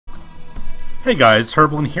Hey guys,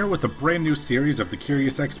 Herblin here with a brand new series of The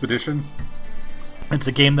Curious Expedition. It's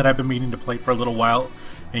a game that I've been meaning to play for a little while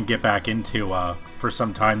and get back into for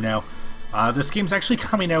some time now. This game's actually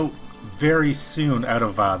coming out very soon out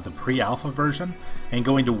of the pre-alpha version and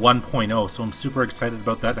going to 1.0, so I'm super excited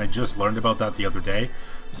about that, and I just learned about that the other day.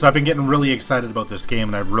 So I've been getting really excited about this game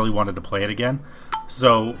and I really wanted to play it again.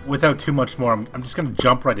 So without too much more, I'm just going to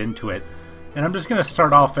jump right into it. And I'm just going to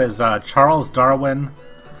start off as Charles Darwin.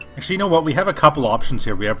 Actually, you know what? We have a couple options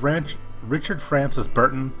here. We have Richard Francis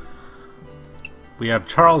Burton. We have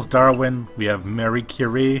Charles Darwin. We have Marie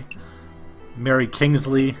Curie, Mary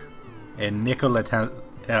Kingsley, and Nikola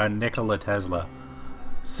Tesla.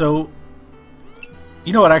 So,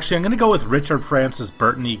 you know what? Actually, I'm going to go with Richard Francis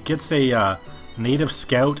Burton. He gets a native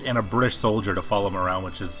scout and a British soldier to follow him around,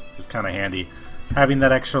 which is kind of handy. Having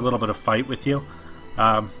that extra little bit of fight with you.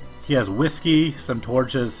 He has whiskey, some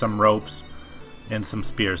torches, some ropes, and some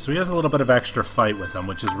spears. So he has a little bit of extra fight with him,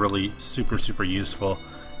 which is really super useful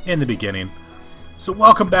in the beginning. So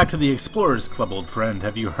welcome back to the Explorers Club, old friend.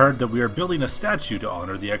 Have you heard that we are building a statue to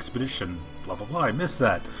honor the expedition? Blah blah blah, I missed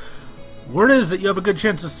that. Word is that you have a good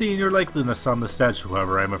chance of seeing your likeliness on the statue,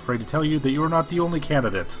 however, I am afraid to tell you that you are not the only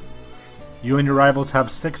candidate. You and your rivals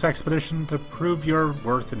have 6 expeditions to prove your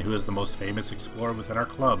worth and who is the most famous explorer within our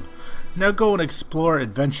club. Now go and explore.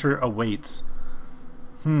 Adventure awaits.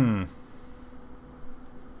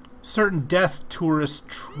 Certain death tourist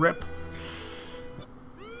trip.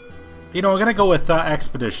 You know, I'm going to go with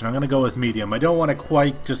expedition. I'm going to go with medium. I don't want to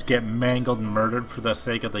quite just get mangled and murdered for the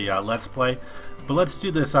sake of the let's play. But let's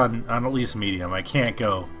do this on at least medium. I can't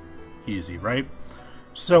go easy, right?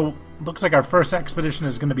 So, looks like our first expedition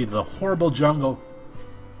is going to be to the horrible jungle.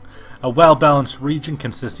 A well-balanced region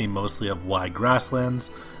consisting mostly of wide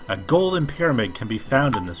grasslands. A golden pyramid can be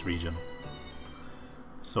found in this region.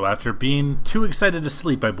 So after being too excited to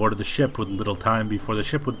sleep, I boarded the ship with little time before the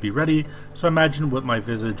ship would be ready, so I imagined what my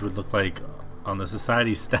visage would look like on the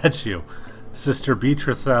society statue. Sister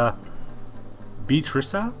Beatrice, that's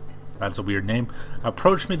a weird name,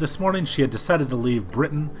 approached me this morning. She had decided to leave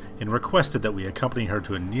Britain and requested that we accompany her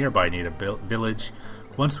to a nearby native village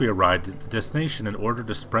once we arrived at the destination in order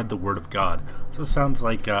to spread the word of God. So it sounds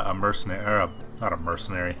like a mercenary, or not a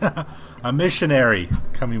mercenary, a missionary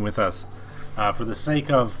coming with us. For the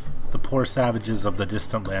sake of the poor savages of the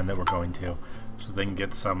distant land that we're going to, so they can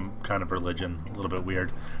get some kind of religion. A little bit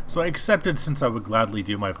weird. So I accepted, since I would gladly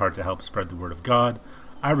do my part to help spread the word of God.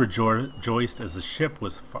 I rejoiced as the ship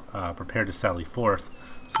was prepared to sally forth.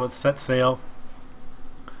 So let's set sail.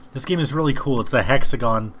 This game is really cool. It's a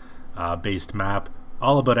hexagon based map,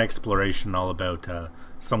 all about exploration, all about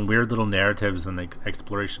some weird little narratives and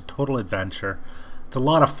exploration, total adventure. It's a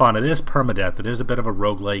lot of fun. It is permadeath. It is a bit of a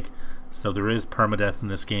roguelike. So there is permadeath in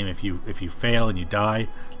this game. If you fail and you die,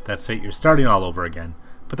 that's it. You're starting all over again.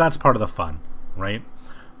 But that's part of the fun, right?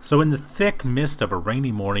 So in the thick mist of a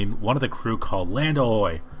rainy morning, one of the crew called Land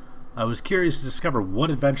Ahoy. I was curious to discover what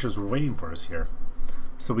adventures were waiting for us here.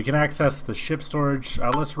 So we can access the ship storage.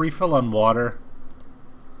 Let's refill on water.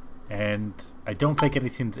 And I don't think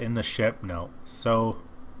anything's in the ship, no. So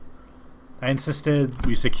I insisted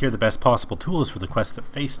we secure the best possible tools for the quest that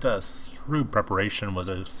faced us. Shrewd preparation was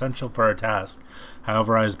essential for our task.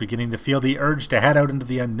 However, I was beginning to feel the urge to head out into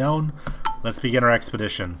the unknown. Let's begin our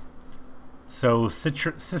expedition. So,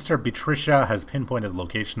 Sister Beatrice has pinpointed the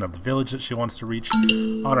location of the village that she wants to reach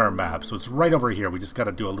on our map. So it's right over here. We just got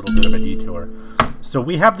to do a little bit of a detour. So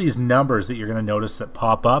we have these numbers that you're going to notice that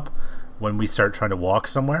pop up when we start trying to walk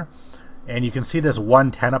somewhere. And you can see this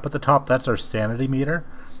 110 up at the top. That's our sanity meter.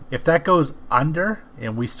 If that goes under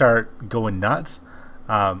and we start going nuts,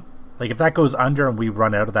 like if that goes under and we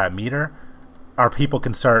run out of that meter, our people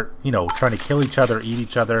can start, you know, trying to kill each other, eat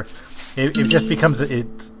each other. It just becomes,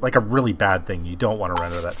 it's like a really bad thing. You don't want to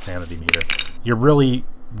run out of that sanity meter. You're really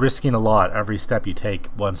risking a lot every step you take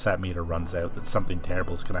once that meter runs out, that something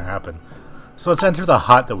terrible is going to happen. So let's enter the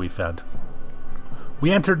hut that we found. We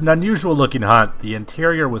entered an unusual looking hut. The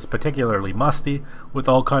interior was particularly musty, with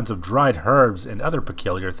all kinds of dried herbs and other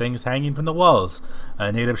peculiar things hanging from the walls.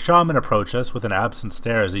 A native shaman approached us with an absent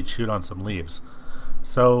stare as he chewed on some leaves.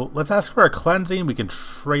 So let's ask for a cleansing. We can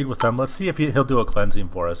trade with him. Let's see if he'll do a cleansing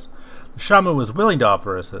for us. The shaman was willing to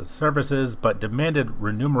offer us his services, but demanded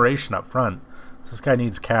remuneration up front. This guy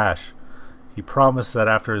needs cash. He promised that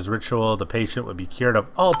after his ritual, the patient would be cured of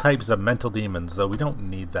all types of mental demons, though we don't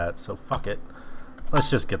need that, so fuck it. Let's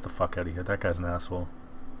just get the fuck out of here. That guy's an asshole.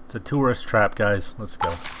 It's a tourist trap, guys. Let's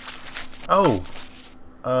go. Oh!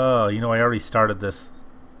 You know, I already started this.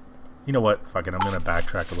 You know what? Fuck it. I'm going to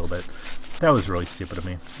backtrack a little bit. That was really stupid of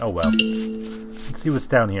me. Oh well. Let's see what's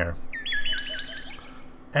down here.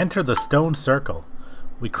 Enter the stone circle.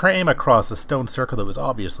 We came across a stone circle that was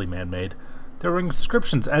obviously man-made. There were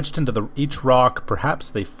inscriptions etched into each rock.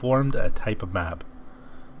 Perhaps they formed a type of map.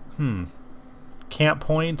 Camp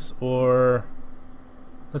points, or...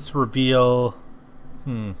 Let's reveal...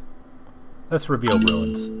 Let's reveal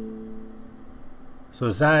ruins. So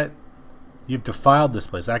is that... You've defiled this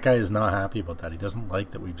place. That guy is not happy about that. He doesn't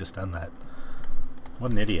like that we've just done that.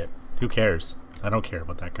 What an idiot. Who cares? I don't care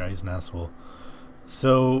about that guy. He's an asshole.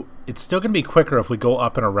 So it's still going to be quicker if we go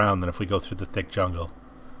up and around than if we go through the thick jungle.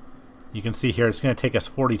 You can see here it's going to take us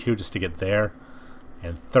 42 just to get there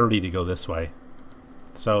and 30 to go this way.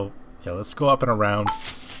 So yeah, let's go up and around.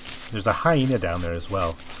 There's a hyena down there as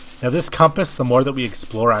well. Now this compass, the more that we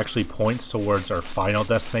explore, actually points towards our final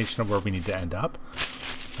destination of where we need to end up.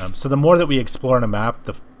 So the more that we explore on a map,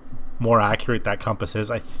 the more accurate that compass is.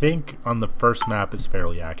 I think on the first map it's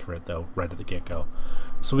fairly accurate though, right at the get-go.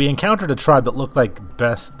 So we encountered a tribe that looked like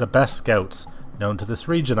the best scouts known to this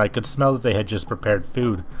region. I could smell that they had just prepared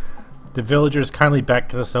food. The villagers kindly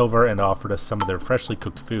beckoned us over and offered us some of their freshly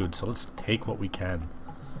cooked food, so let's take what we can.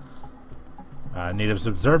 Natives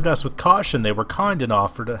observed us with caution. They were kind and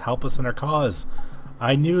offered to help us in our cause.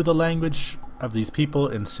 I knew the language of these people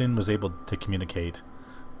and soon was able to communicate.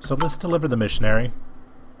 So let's deliver the missionary.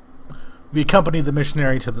 We accompanied the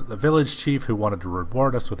missionary to the village chief, who wanted to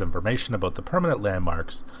reward us with information about the permanent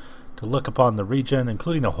landmarks to look upon the region,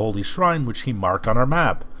 including a holy shrine which he marked on our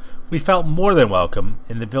map. We felt more than welcome,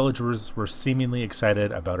 and the villagers were seemingly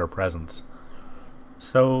excited about our presence.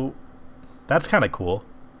 So that's kind of cool.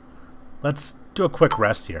 Let's do a quick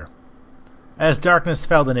rest here. As darkness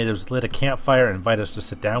fell, the natives lit a campfire and invited us to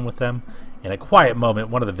sit down with them. In a quiet moment,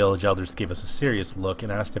 one of the village elders gave us a serious look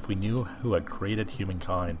and asked if we knew who had created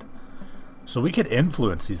humankind. So we could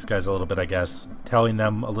influence these guys a little bit, I guess, telling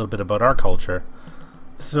them a little bit about our culture.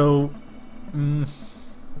 So,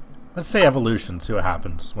 let's say evolution, see what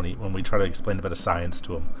happens when we try to explain a bit of science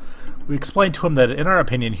to him. We explained to him that, in our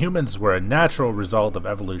opinion, humans were a natural result of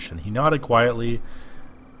evolution. He nodded quietly,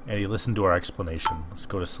 and he listened to our explanation. Let's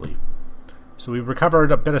go to sleep. So we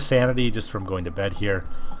recovered a bit of sanity just from going to bed here.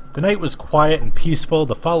 The night was quiet and peaceful.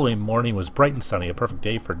 The following morning was bright and sunny, a perfect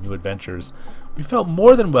day for new adventures. We felt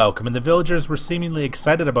more than welcome, and the villagers were seemingly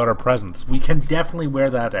excited about our presence. We can definitely wear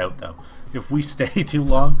that out, though. If we stay too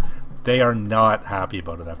long, they are not happy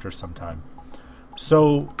about it after some time.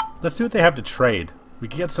 So let's see what they have to trade. We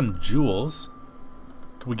can get some jewels.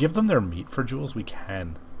 Can we give them their meat for jewels? We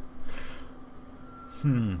can.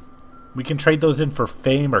 We can trade those in for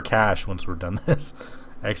fame or cash once we're done this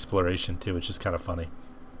exploration too, which is kind of funny.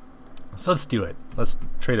 So let's do it. Let's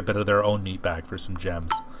trade a bit of their own meat back for some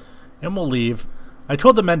gems. And we'll leave. I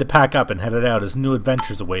told the men to pack up and headed out as new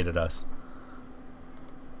adventures awaited us.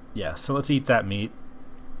 Yeah, so let's eat that meat.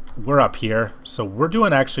 We're up here, so we're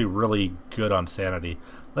doing actually really good on sanity.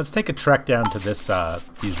 Let's take a trek down to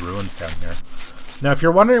these ruins down here. Now, if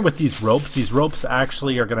you're wondering with these ropes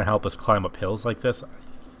actually are going to help us climb up hills like this, I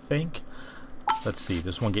think. Let's see,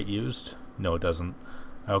 does one get used? No, it doesn't.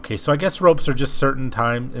 Okay, so I guess ropes are just certain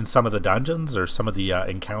time in some of the dungeons or some of the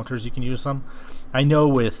encounters you can use them. I know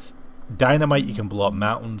with dynamite you can blow up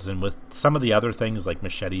mountains, and with some of the other things like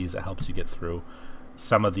machetes it helps you get through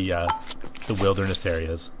some of the wilderness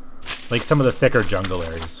areas, like some of the thicker jungle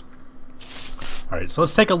areas. Alright, so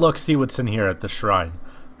let's take a look, see what's in here at the shrine.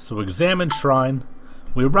 So examine shrine.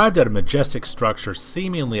 We arrived at a majestic structure,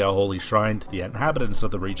 seemingly a holy shrine to the inhabitants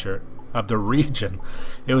of the region.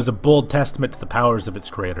 It was a bold testament to the powers of its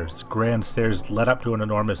creators. Grand stairs led up to an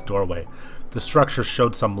enormous doorway. The structure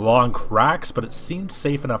showed some long cracks, but it seemed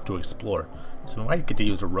safe enough to explore. So we might get to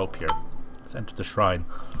use a rope here. Let's enter the shrine.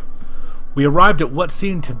 We arrived at what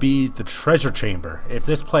seemed to be the treasure chamber. If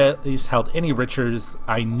this place held any riches,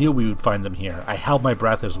 I knew we would find them here. I held my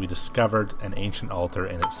breath as we discovered an ancient altar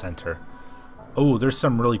in its center. Oh, there's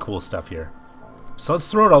some really cool stuff here. So let's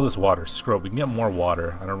throw out all this water. Screw it, we can get more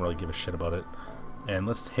water. I don't really give a shit about it. And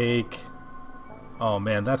let's take... Oh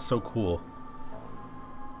man, that's so cool.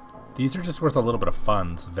 These are just worth a little bit of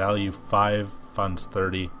funds. Value 5, funds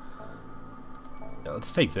 30. Yeah,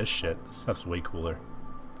 let's take this shit. This stuff's way cooler.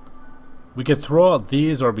 We could throw out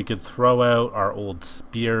these, or we could throw out our old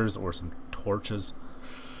spears or some torches.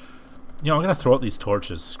 You know, I'm going to throw out these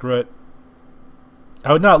torches. Screw it.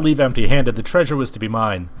 I would not leave empty-handed. The treasure was to be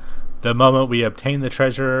mine. The moment we obtained the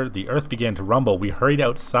treasure, the earth began to rumble. We hurried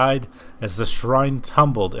outside as the shrine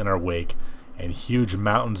tumbled in our wake, and huge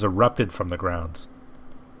mountains erupted from the grounds.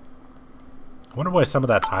 I wonder why some of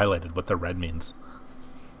that's highlighted, what the red means.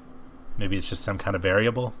 Maybe it's just some kind of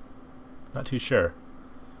variable? Not too sure.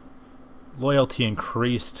 Loyalty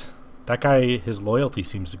increased. That guy, his loyalty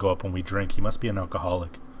seems to go up when we drink. He must be an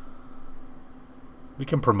alcoholic. We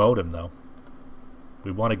can promote him, though.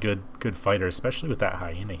 We want a good fighter, especially with that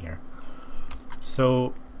hyena here.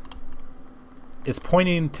 So, it's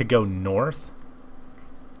pointing to go north.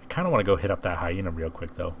 I kind of want to go hit up that hyena real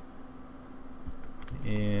quick, though.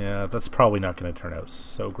 Yeah, that's probably not going to turn out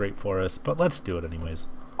so great for us, but let's do it anyways.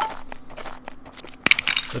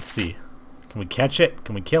 Let's see. Can we catch it?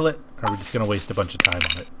 Can we kill it? Or are we just going to waste a bunch of time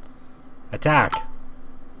on it? Attack!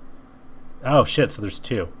 Oh shit, so there's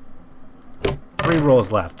 2. 3 rolls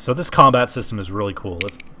left. So this combat system is really cool.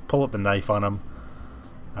 Let's pull up the knife on him.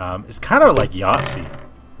 It's kind of like Yahtzee.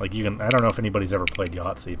 Like you can, I don't know if anybody's ever played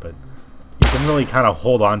Yahtzee, but you can really kind of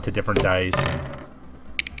hold on to different dice and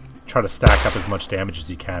try to stack up as much damage as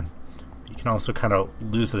you can. You can also kind of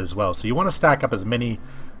lose it as well. So you want to stack up as many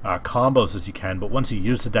combos as you can, but once you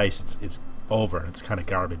use the dice, it's over. It's kind of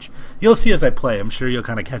garbage. You'll see as I play. I'm sure you'll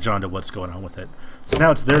kind of catch on to what's going on with it. So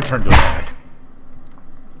now it's their turn to attack.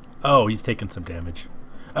 Oh, he's taking some damage.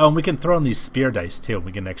 Oh, and we can throw in these spear dice too.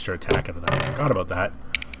 We get an extra attack out of that. I forgot about that.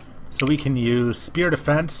 So we can use spear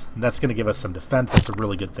defense, and that's going to give us some defense. That's a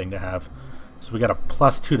really good thing to have. So we got a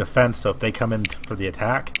 +2 defense, so if they come in for the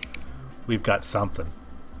attack, we've got something.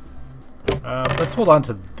 Let's hold on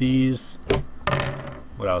to these.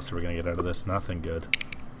 What else are we going to get out of this? Nothing good.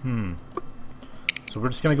 So we're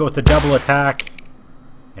just going to go with the double attack.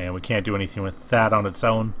 And we can't do anything with that on its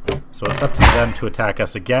own. So it's up to them to attack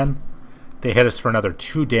us again. They hit us for another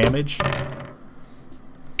 2 damage.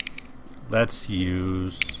 Let's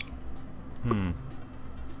use... You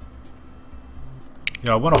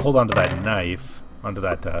know, I want to hold on to that knife, onto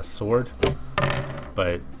that sword.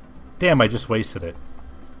 But, damn, I just wasted it.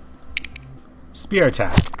 Spear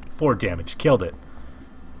attack. 4 damage. Killed it.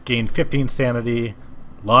 Gained 15 sanity.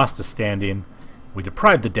 Lost a standing. We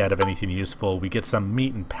deprive the dead of anything useful. We get some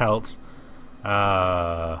meat and pelts.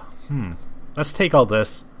 Let's take all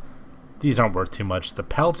this. These aren't worth too much. The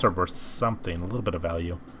pelts are worth something. A little bit of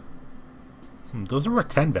value. Those are worth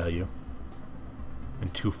 10 value.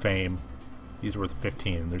 And 2 fame. These are worth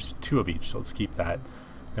 15. There's 2 of each, so let's keep that.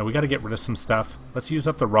 Now we gotta get rid of some stuff. Let's use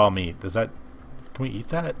up the raw meat. Does that... Can we eat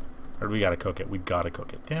that? Or do we gotta cook it? We gotta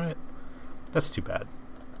cook it. Damn it. That's too bad.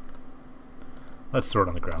 Let's throw it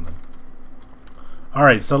on the ground then.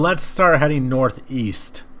 Alright, so let's start heading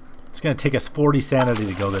northeast. It's going to take us 40 sanity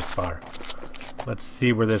to go this far. Let's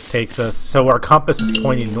see where this takes us. So our compass is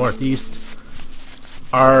pointing northeast.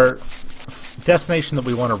 Our destination that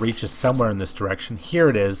we want to reach is somewhere in this direction. Here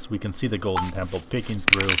it is. We can see the Golden Temple peeking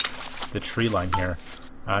through the tree line here.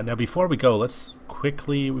 Now before we go, let's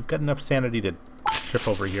quickly... We've got enough sanity to trip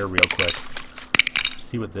over here real quick.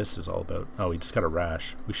 See what this is all about. Oh, we just got a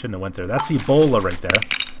rash. We shouldn't have went there. That's Ebola right there.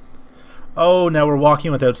 Oh, now we're walking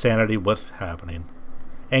without sanity. What's happening?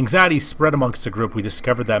 Anxiety spread amongst the group. We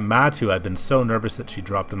discovered that Matu had been so nervous that she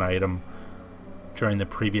dropped an item during the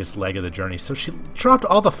previous leg of the journey. So she dropped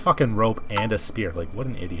all the fucking rope and a spear. Like, what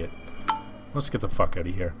an idiot. Let's get the fuck out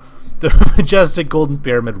of here. The majestic golden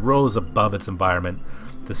pyramid rose above its environment.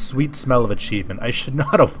 The sweet smell of achievement. I should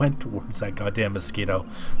not have went towards that goddamn mosquito.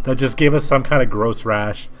 That just gave us some kind of gross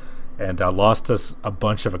rash and lost us a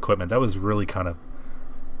bunch of equipment. That was really kind of...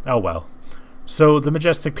 Oh well. So the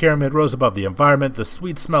majestic pyramid rose above the environment, the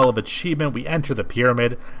sweet smell of achievement. We enter the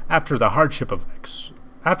pyramid. After the hardship,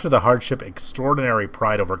 extraordinary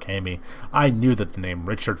pride overcame me. I knew that the name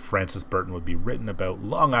Richard Francis Burton would be written about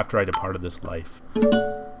long after I departed this life.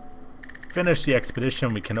 Finish the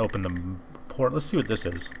expedition. We can open the port. Let's see what this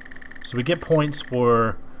is. So we get points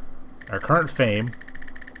for our current fame,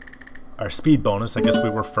 our speed bonus. I guess we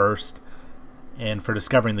were first, and for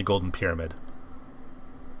discovering the golden pyramid.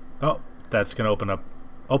 Oh. That's going to open up...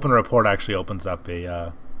 Open a report actually opens up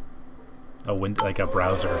a window, like a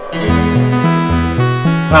browser.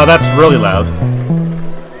 Wow, that's really loud.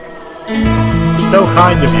 So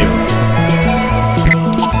kind of you.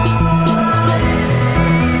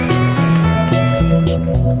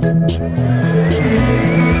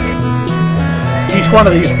 Each one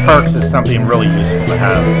of these perks is something really useful to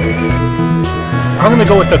have. I'm going to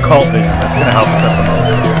go with the occult vision. That's going to help us out the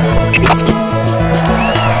most.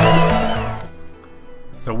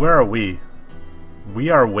 So where are we?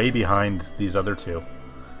 We are way behind these other two.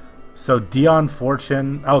 So Dion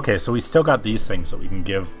Fortune... Okay, so we still got these things that we can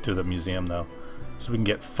give to the museum, though. So we can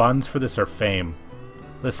get funds for this or fame.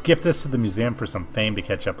 Let's gift this to the museum for some fame to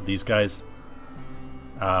catch up with these guys.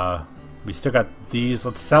 We still got these.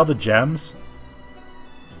 Let's sell the gems.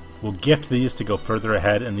 We'll gift these to go further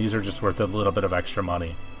ahead, and these are just worth a little bit of extra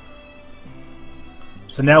money.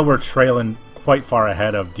 So now we're trailing quite far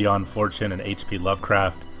ahead of Dion Fortune and HP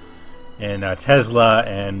Lovecraft. and Tesla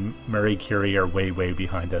and Marie Curie are way, way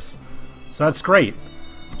behind us. So that's great.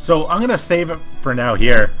 So I'm going to save it for now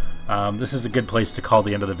here. This is a good place to call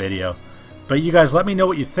the end of the video. But you guys, let me know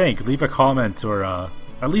what you think. Leave a comment, or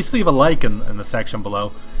at least leave a like in the section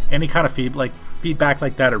below. Any kind of feedback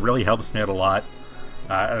like that, it really helps me out a lot.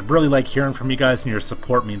 I really like hearing from you guys, and your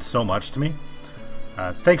support means so much to me.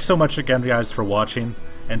 Thanks so much again, guys, for watching,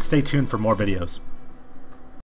 and stay tuned for more videos.